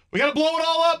 we got to blow it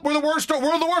all up, we're the worst, or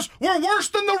we're the worst. We're worse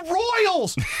than the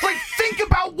Royals. Like, think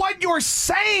about what you're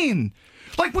saying.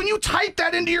 Like, when you type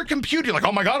that into your computer, you're like,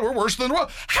 oh, my God, we're worse than the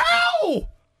Royals. How?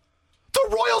 The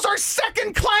Royals are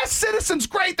second-class citizens.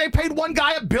 Great, they paid one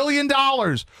guy $1 billion.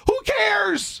 Who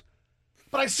cares?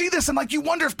 But I see this, and, like, you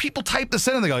wonder if people type this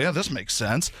in, and they go, yeah, this makes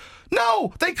sense.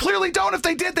 No, they clearly don't. If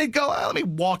they did, they'd go, let me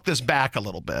walk this back a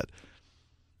little bit.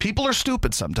 People are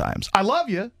stupid sometimes. I love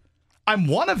you. I'm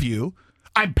one of you.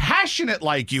 I'm passionate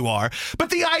like you are. But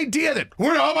the idea that,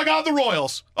 oh my God, the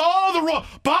Royals. Oh, the Royals.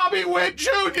 Bobby Witt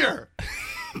Jr.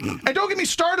 And don't get me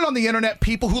started on the internet,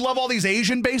 people who love all these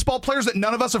Asian baseball players that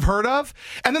none of us have heard of.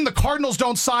 And then the Cardinals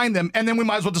don't sign them. And then we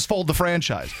might as well just fold the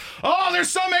franchise. Oh, there's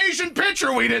some Asian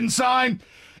pitcher we didn't sign.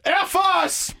 F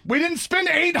us! We didn't spend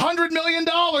 $800 million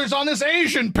on this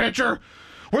Asian pitcher.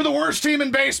 We're the worst team in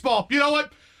baseball. You know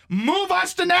what? Move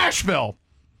us to Nashville.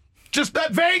 Just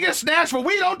that Vegas, Nashville.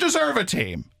 We don't deserve a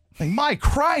team. Like, my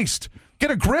Christ. Get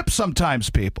a grip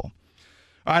sometimes, people.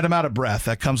 All right, I'm out of breath.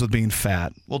 That comes with being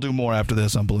fat. We'll do more after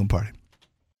this on Balloon Party.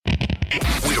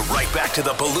 We're right back to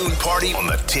the Balloon Party on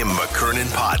the Tim McKernan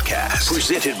Podcast.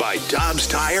 Presented by Dobbs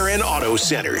Tire and Auto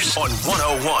Centers on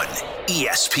 101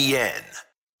 ESPN.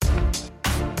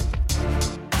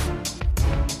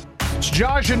 It's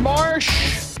Josh and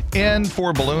Marsh in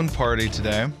for Balloon Party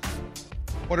today.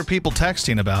 What are people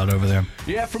texting about over there?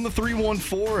 Yeah, from the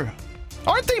 314.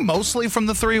 Aren't they mostly from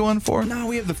the 314? No,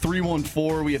 we have the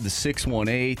 314. We have the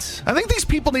 618. I think these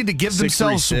people need to give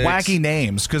themselves wacky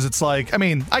names because it's like, I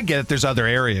mean, I get it. There's other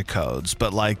area codes,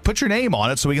 but like, put your name on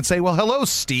it so we can say, well, hello,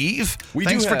 Steve.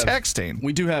 Thanks for texting.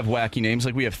 We do have wacky names.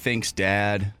 Like we have Thanks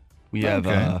Dad. We have,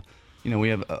 we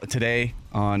have today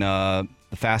on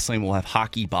the Fast Lane, we'll have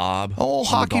Hockey Bob. Oh,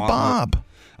 Hockey Bob.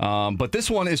 But this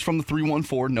one is from the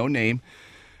 314, no name.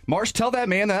 Marsh, tell that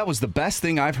man that was the best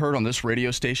thing I've heard on this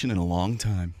radio station in a long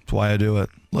time. That's why I do it.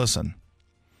 Listen,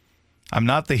 I'm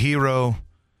not the hero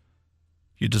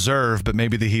you deserve, but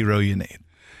maybe the hero you need.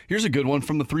 Here's a good one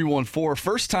from the 314.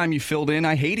 First time you filled in,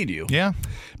 I hated you. Yeah.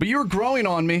 But you were growing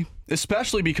on me,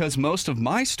 Especially because most of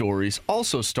my stories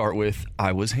also start with,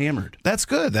 I was hammered. That's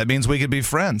good. That means we could be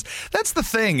friends. That's the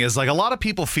thing is, like, a lot of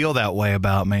people feel that way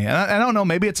about me. And I don't know,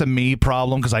 maybe it's a me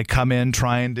problem because I come in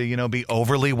trying to, be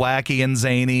overly wacky and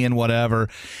zany and whatever.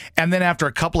 And then after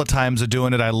a couple of times of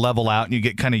doing it, I level out and you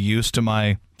get kind of used to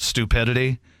my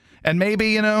stupidity. And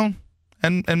maybe,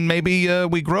 And maybe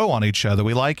we grow on each other.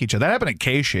 We like each other. That happened at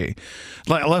Keishi.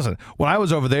 Listen, when I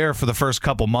was over there for the first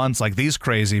couple months, like these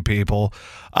crazy people,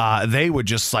 they would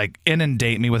just like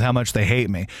inundate me with how much they hate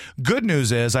me. Good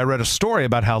news is I read a story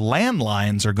about how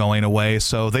landlines are going away,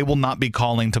 so they will not be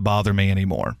calling to bother me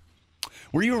anymore.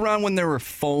 Were you around when there were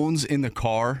phones in the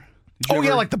car?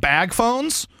 Yeah, like the bag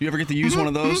phones. You ever get to use one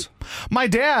of those? My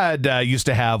dad used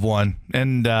to have one,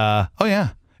 and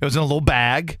it was in a little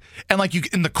bag, and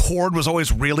and the cord was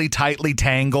always really tightly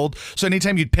tangled. So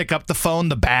anytime you'd pick up the phone,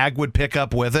 the bag would pick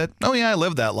up with it. Oh yeah, I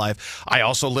lived that life. I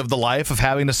also lived the life of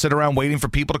having to sit around waiting for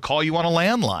people to call you on a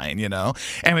landline,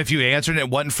 And if you answered and it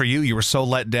wasn't for you, you were so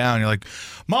let down. You're like,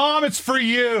 Mom, it's for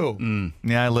you.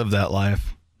 Yeah, I lived that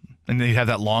life. And then you have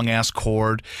that long ass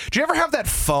cord. Did you ever have that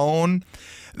phone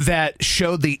that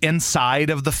showed the inside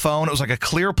of the phone? It was like a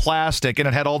clear plastic, and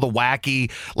it had all the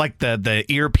wacky, like the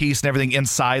earpiece and everything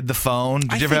inside the phone.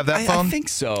 Did you ever have that phone? I think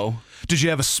so. Did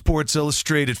you have a Sports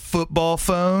Illustrated football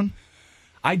phone?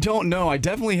 I don't know. I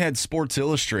definitely had Sports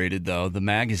Illustrated, though, the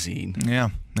magazine. Yeah,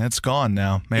 that's gone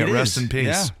now. May it rest in peace.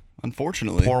 Yeah,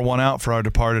 unfortunately. Pour one out for our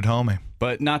departed homie.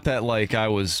 But not that, I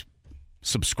was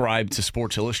subscribed to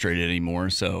Sports Illustrated anymore,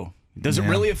 so... Does it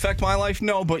really affect my life?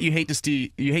 No, but you hate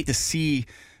to see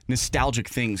nostalgic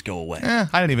things go away.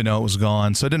 I didn't even know it was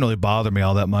gone, so it didn't really bother me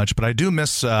all that much. But I do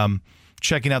miss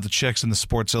checking out the chicks in the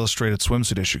Sports Illustrated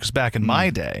swimsuit issue, because back in my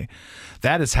day,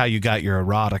 that is how you got your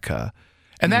erotica.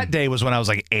 And that day was when I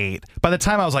was 8. By the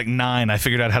time I was 9, I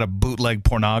figured out how to bootleg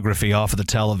pornography off of the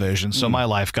television, so my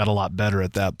life got a lot better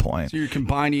at that point. So you're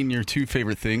combining your two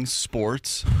favorite things,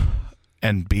 sports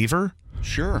and beaver?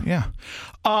 Sure. Yeah.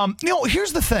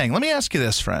 Here's the thing. Let me ask you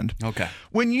this, friend. Okay.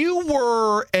 When you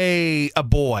were a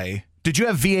boy, did you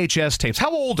have VHS tapes? How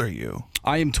old are you?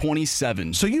 I am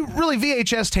 27. So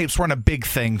VHS tapes weren't a big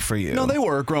thing for you? No, they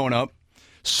were growing up.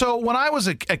 So when I was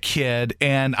a kid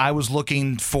and I was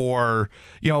looking for,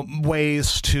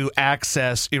 ways to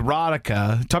access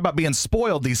erotica, talk about being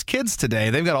spoiled, these kids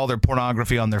today, they've got all their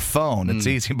pornography on their phone. It's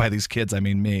easy. By these kids, I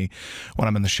mean me when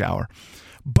I'm in the shower.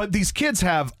 But these kids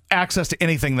have access to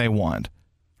anything they want,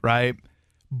 right?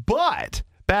 But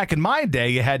back in my day,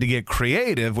 you had to get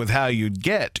creative with how you'd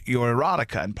get your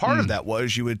erotica. And part of that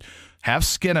was you would have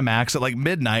Skinamax at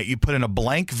midnight. You put in a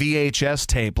blank VHS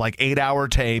tape, 8-hour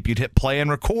tape. You'd hit play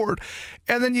and record.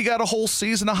 And then you got a whole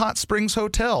season of Hot Springs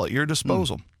Hotel at your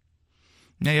disposal.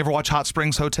 Now, you ever watch Hot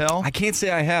Springs Hotel? I can't say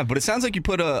I have, but it sounds like you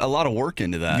put a lot of work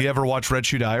into that. You ever watch Red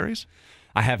Shoe Diaries?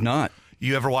 I have not.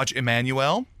 You ever watch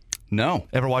Emmanuel? No.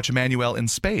 Ever watch Emmanuel in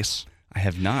Space? I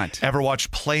have not. Ever watch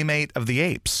Playmate of the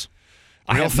Apes?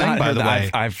 I have thing, not by heard the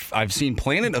that. way. I've seen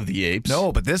Planet of the Apes.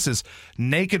 No, but this is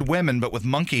naked women, but with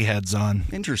monkey heads on.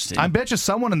 Interesting. I bet you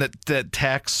someone that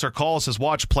texts or calls has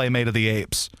watched Playmate of the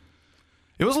Apes.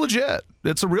 It was legit.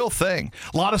 It's a real thing.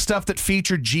 A lot of stuff that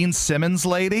featured Gene Simmons'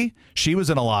 lady. She was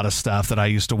in a lot of stuff that I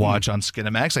used to watch on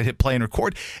Skinamax. I'd hit play and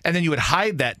record, and then you would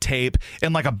hide that tape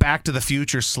in a Back to the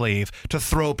Future sleeve to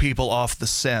throw people off the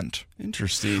scent.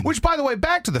 Interesting. Which, by the way,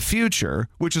 Back to the Future,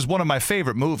 which is one of my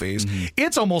favorite movies,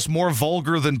 it's almost more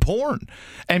vulgar than porn.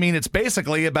 I mean, it's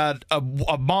basically about a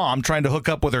mom trying to hook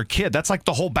up with her kid. That's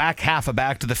the whole back half of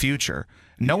Back to the Future.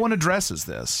 No one addresses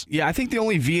this. Yeah, I think the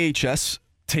only VHS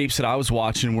tapes that I was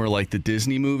watching were the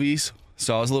Disney movies,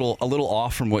 so I was a little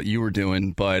off from what you were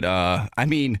doing. But I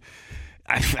mean,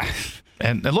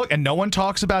 and look, and no one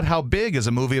talks about how Big is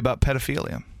a movie about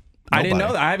pedophilia. Nobody. I didn't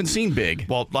know that. I haven't seen Big.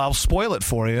 Well, I'll spoil it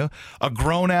for you. A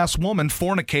grown-ass woman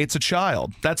fornicates a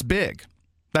child. That's Big.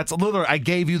 That's literally. I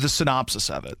gave you the synopsis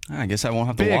of it. I guess I won't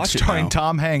have to Big, watch it starring now.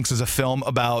 Tom Hanks, is a film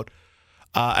about.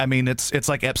 I mean, it's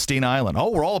like Epstein Island. Oh,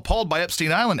 we're all appalled by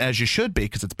Epstein Island, as you should be,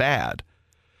 because it's bad.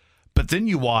 But then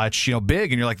you watch,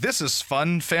 Big, and you're like, this is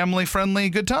fun, family-friendly,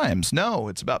 good times. No,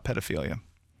 it's about pedophilia.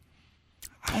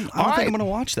 I don't think I'm going to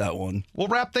watch that one. We'll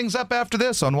wrap things up after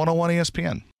this on 101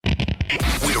 ESPN.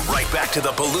 We're right back to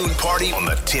the balloon party on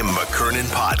the Tim McKernan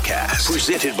Podcast.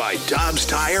 Presented by Dobbs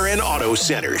Tire and Auto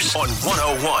Centers on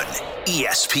 101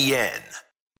 ESPN.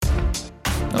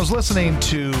 I was listening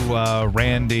to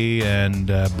Randy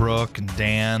and Brooke and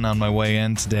Dan on my way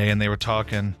in today, and they were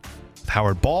talking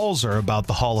Howard Balzer about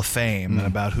the Hall of Fame and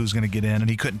about who's going to get in, and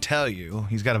he couldn't tell you.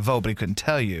 He's got a vote, but he couldn't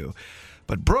tell you.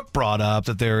 But Brooke brought up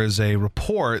that there is a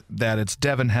report that it's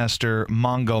Devin Hester,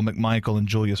 Mongo McMichael, and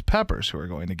Julius Peppers who are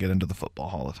going to get into the Football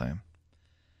Hall of Fame.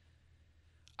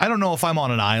 I don't know if I'm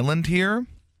on an island here,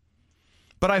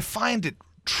 but I find it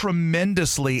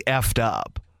tremendously effed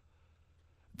up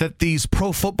that these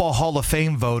Pro Football Hall of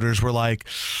Fame voters were like,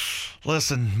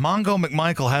 listen, Mongo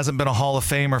McMichael hasn't been a Hall of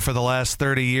Famer for the last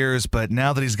 30 years, but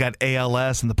now that he's got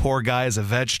ALS and the poor guy is a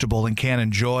vegetable and can't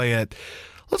enjoy it,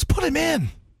 let's put him in.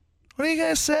 What do you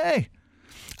guys say?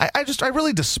 I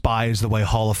really despise the way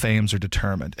Hall of Fames are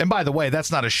determined. And by the way,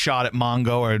 that's not a shot at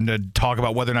Mongo or to talk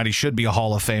about whether or not he should be a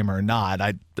Hall of Famer or not.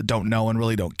 I don't know and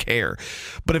really don't care.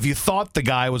 But if you thought the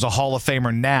guy was a Hall of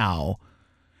Famer now,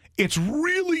 it's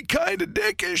really kind of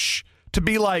dickish to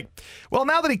be like, well,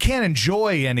 now that he can't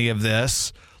enjoy any of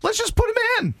this, let's just put him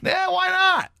in. Yeah, why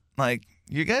not? Like,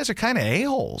 you guys are kind of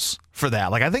a-holes for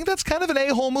that. Like, I think that's kind of an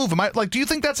a-hole move. Do you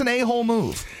think that's an a-hole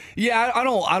move? Yeah, I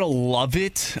don't love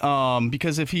it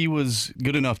because if he was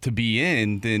good enough to be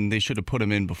in, then they should have put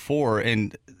him in before.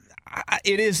 And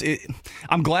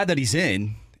I'm glad that he's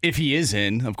in. If he is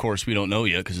in, of course, we don't know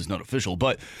yet because it's not official.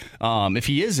 But if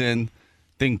he is in,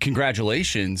 then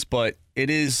congratulations. But it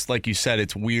is, like you said,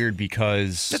 it's weird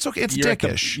because... It's okay. It's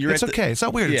dickish. It's okay. It's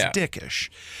not weird. Yeah. It's dickish.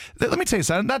 Let me tell you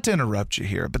something, not to interrupt you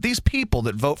here, but these people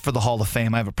that vote for the Hall of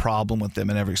Fame, I have a problem with them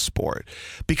in every sport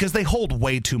because they hold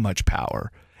way too much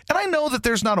power. And I know that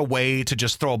there's not a way to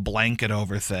just throw a blanket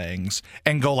over things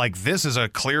and go like, this is a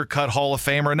clear-cut Hall of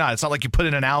Famer or not. It's not like you put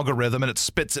in an algorithm and it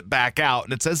spits it back out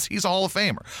and it says he's a Hall of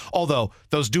Famer. Although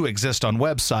those do exist on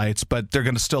websites, but they're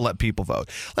going to still let people vote.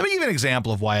 Let me give you an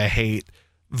example of why I hate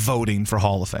voting for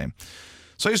Hall of Fame.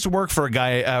 So I used to work for a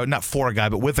guy, not for a guy,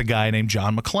 but with a guy named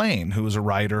John McClain, who was a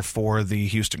writer for the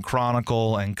Houston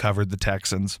Chronicle and covered the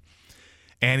Texans.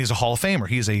 And he's a Hall of Famer.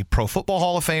 He's a Pro Football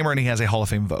Hall of Famer, and he has a Hall of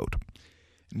Fame vote.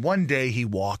 And one day he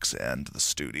walks into the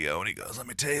studio and he goes, let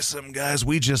me tell you something, guys.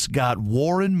 We just got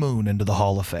Warren Moon into the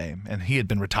Hall of Fame. And he had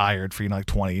been retired for like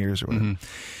 20 years or whatever. Mm-hmm.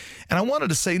 And I wanted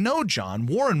to say, no, John,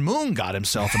 Warren Moon got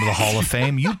himself into the Hall of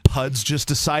Fame. You puds just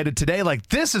decided today, like,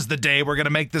 this is the day we're going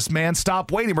to make this man stop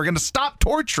waiting. We're going to stop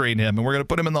torturing him, and we're going to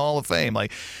put him in the Hall of Fame.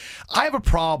 Like, I have a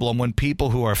problem when people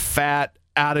who are fat,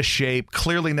 out of shape,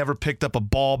 clearly never picked up a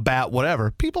ball, bat,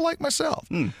 whatever, people like myself.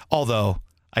 Although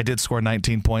I did score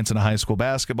 19 points in a high school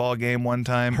basketball game one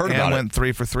time and went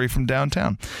 3 for 3 from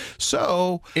downtown.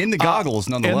 So in the goggles,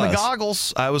 nonetheless. In the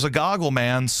goggles, I was a goggle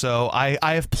man, so I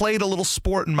have played a little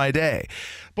sport in my day.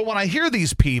 But when I hear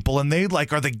these people and they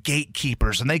like are the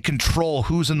gatekeepers and they control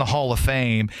who's in the Hall of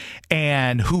Fame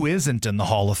and who isn't in the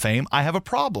Hall of Fame, I have a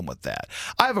problem with that.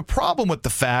 I have a problem with the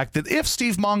fact that if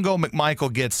Steve Mongo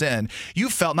McMichael gets in, you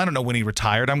felt, and I don't know when he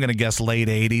retired, I'm going to guess late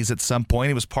 80s at some point.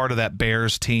 He was part of that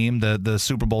Bears team, the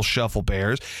Super Bowl Shuffle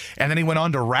Bears. And then he went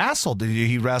on to wrestle.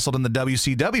 He wrestled in the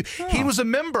WCW. Oh. He was a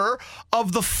member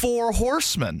of the Four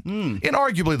Horsemen in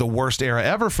arguably the worst era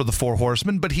ever for the Four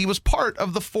Horsemen, but he was part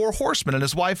of the Four Horsemen, and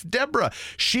his wife, Deborah,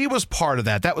 she was part of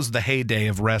that. That was the heyday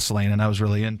of wrestling, and I was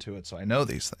really into it, so I know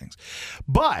these things.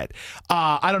 But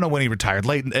I don't know when he retired,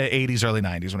 late 80s, early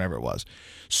 90s, whenever it was.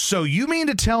 So you mean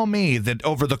to tell me that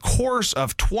over the course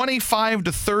of 25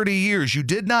 to 30 years, you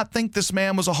did not think this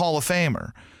man was a Hall of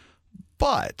Famer?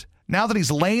 But now that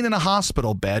he's laying in a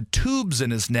hospital bed, tubes in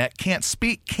his neck, can't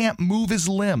speak, can't move his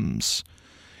limbs,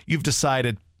 you've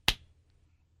decided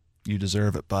you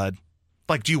deserve it, bud.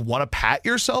 Like, do you want to pat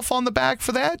yourself on the back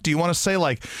for that? Do you want to say,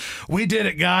 like, we did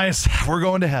it, guys. We're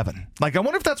going to heaven. Like, I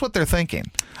wonder if that's what they're thinking.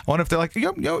 I wonder if they're like,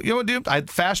 yo, dude, I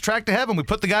fast tracked to heaven. We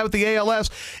put the guy with the ALS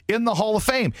in the Hall of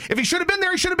Fame. If he should have been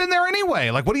there, he should have been there anyway.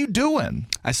 Like, what are you doing?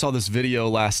 I saw this video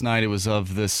last night. It was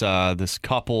of this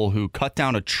couple who cut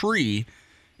down a tree,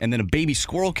 and then a baby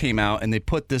squirrel came out, and they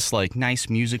put this, like, nice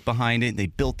music behind it. They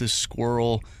built this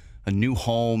squirrel a new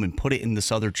home and put it in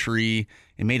this other tree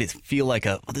and made it feel like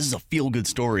this is a feel-good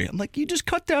story. I'm like, you just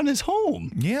cut down his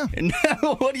home. Yeah. And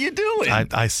now what are you doing?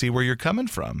 I see where you're coming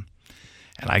from.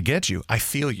 And I get you. I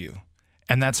feel you.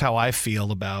 And that's how I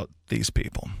feel about these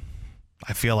people.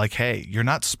 I feel like, hey, you're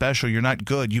not special. You're not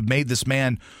good. You made this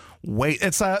man wait.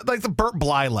 It's like the Burt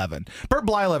Blyleven. Burt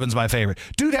Blyleven's my favorite.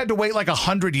 Dude had to wait like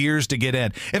 100 years to get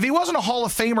in. If he wasn't a Hall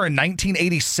of Famer in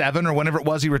 1987 or whenever it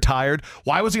was he retired,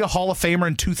 why was he a Hall of Famer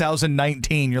in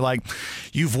 2019? You're like,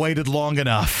 you've waited long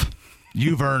enough.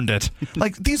 You've earned it.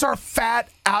 Like, these are fat,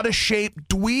 out-of-shape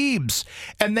dweebs,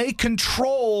 and they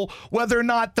control whether or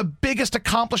not the biggest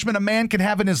accomplishment a man can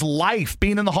have in his life,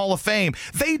 being in the Hall of Fame,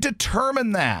 they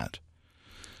determine that.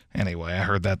 Anyway, I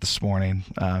heard that this morning.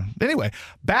 Anyway,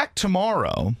 back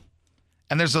tomorrow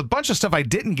And there's a bunch of stuff I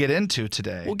didn't get into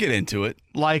today. We'll get into it.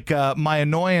 Like my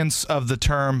annoyance of the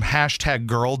term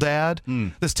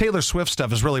 #girldad. This Taylor Swift stuff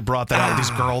has really brought that out with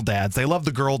these girl dads. They love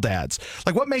the girl dads.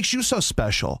 Like, what makes you so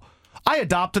special? I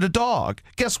adopted a dog.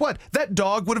 Guess what? That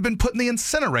dog would have been put in the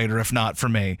incinerator if not for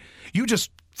me. You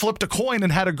just flipped a coin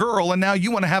and had a girl, and now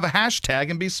you want to have a hashtag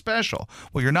and be special.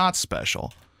 Well, you're not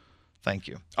special. Thank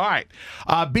you. All right.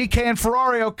 BK and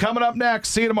Ferrario coming up next.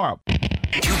 See you tomorrow.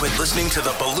 You've been listening to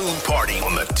the Balloon Party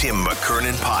on the Tim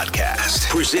McKernan Podcast.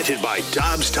 Presented by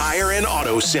Dobbs Tire and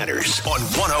Auto Centers on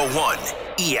 101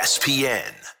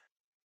 ESPN.